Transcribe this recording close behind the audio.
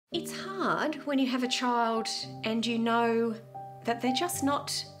hard when you have a child and you know that they're just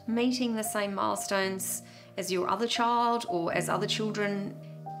not meeting the same milestones as your other child or as other children.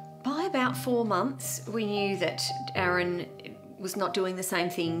 By about 4 months, we knew that Aaron was not doing the same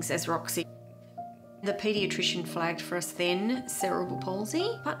things as Roxy. The paediatrician flagged for us then cerebral palsy,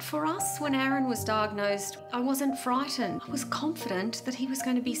 but for us, when Aaron was diagnosed, I wasn't frightened. I was confident that he was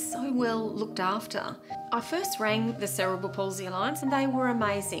going to be so well looked after. I first rang the Cerebral Palsy Alliance and they were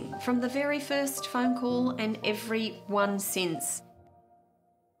amazing, from the very first phone call and every one since.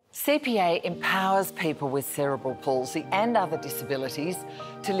 CPA empowers people with cerebral palsy and other disabilities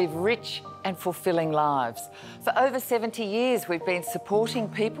to live rich and fulfilling lives. For over 70 years, we've been supporting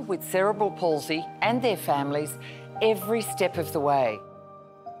people with cerebral palsy and their families every step of the way.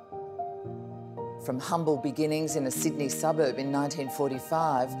 From humble beginnings in a Sydney suburb in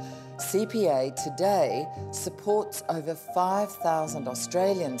 1945, CPA today supports over 5,000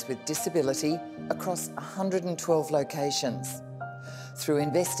 Australians with disability across 112 locations. Through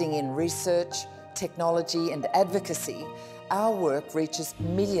investing in research, technology and advocacy, our work reaches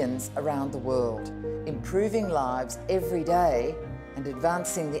millions around the world, improving lives every day and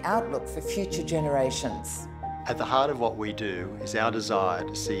advancing the outlook for future generations. At the heart of what we do is our desire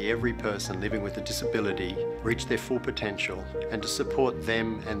to see every person living with a disability reach their full potential and to support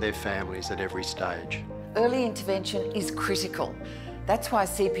them and their families at every stage. Early intervention is critical. That's why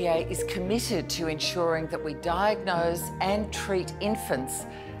CPA is committed to ensuring that we diagnose and treat infants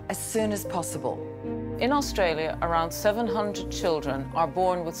as soon as possible. In Australia, around 700 children are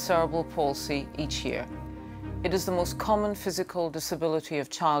born with cerebral palsy each year. It is the most common physical disability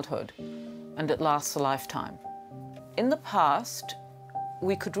of childhood, and it lasts a lifetime. In the past,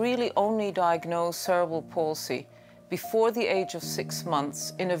 we could really only diagnose cerebral palsy before the age of 6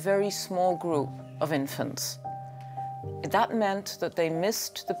 months in a very small group of infants. That meant that they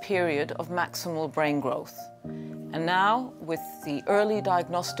missed the period of maximal brain growth. And now, with the early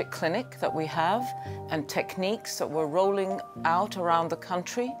diagnostic clinic that we have and techniques that we're rolling out around the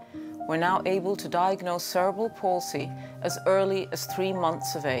country, we're now able to diagnose cerebral palsy as early as 3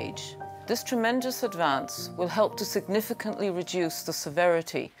 months of age. This tremendous advance will help to significantly reduce the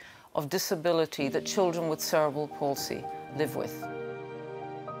severity of disability that children with cerebral palsy live with.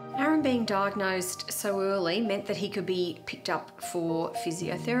 Aaron being diagnosed so early meant that he could be picked up for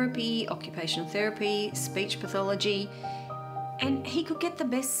physiotherapy, occupational therapy, speech pathology, and he could get the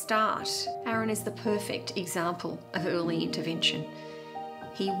best start. Aaron is the perfect example of early intervention.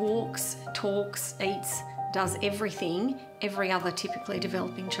 He walks, talks, eats, does everything every other typically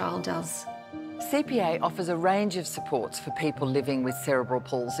developing child does. CPA offers a range of supports for people living with cerebral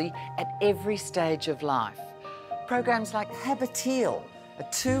palsy at every stage of life. Programs like Habiteal, a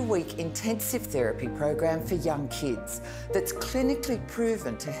 2-week intensive therapy program for young kids that's clinically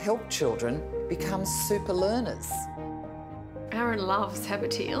proven to help children become super learners. Aaron loves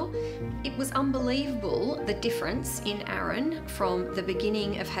Habiteal. It was unbelievable the difference in Aaron from the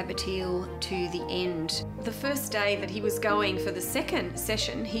beginning of Habiteal to the end. The first day that he was going for the second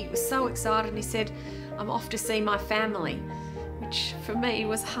session, he was so excited and he said, "I'm off to see my family," which for me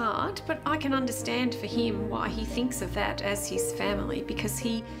was hard, but I can understand for him why he thinks of that as his family, because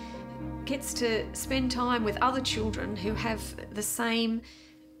he gets to spend time with other children who have the same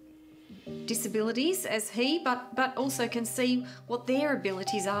disabilities as he, but also can see what their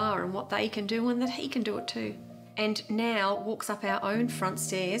abilities are and what they can do and that he can do it too. And now walks up our own front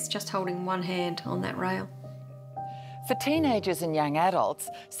stairs just holding one hand on that rail. For teenagers and young adults,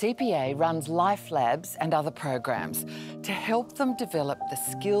 CPA runs life labs and other programs to help them develop the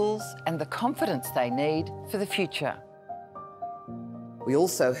skills and the confidence they need for the future. We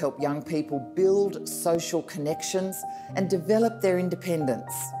also help young people build social connections and develop their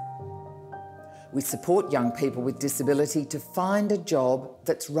independence. We support young people with disability to find a job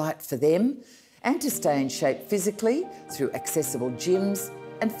that's right for them and to stay in shape physically through accessible gyms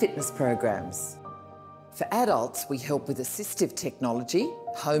and fitness programs. For adults, we help with assistive technology,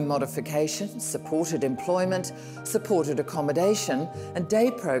 home modification, supported employment, supported accommodation and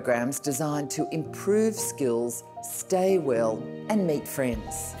day programs designed to improve skills, stay well and meet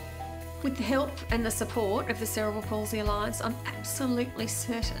friends. With the help and the support of the Cerebral Palsy Alliance, I'm absolutely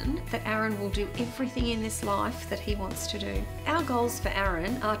certain that Aaron will do everything in this life that he wants to do. Our goals for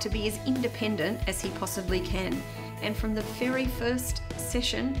Aaron are to be as independent as he possibly can. And from the very first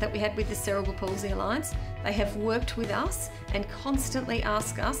session that we had with the Cerebral Palsy Alliance, they have worked with us and constantly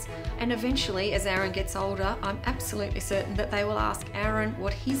ask us, and eventually as Aaron gets older, I'm absolutely certain that they will ask Aaron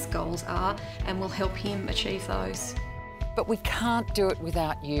what his goals are and will help him achieve those. But we can't do it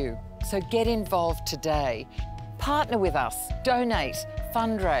without you. So get involved today. Partner with us, donate,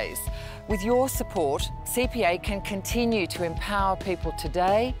 fundraise. With your support, CPA can continue to empower people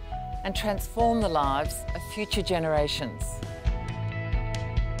today and transform the lives of future generations.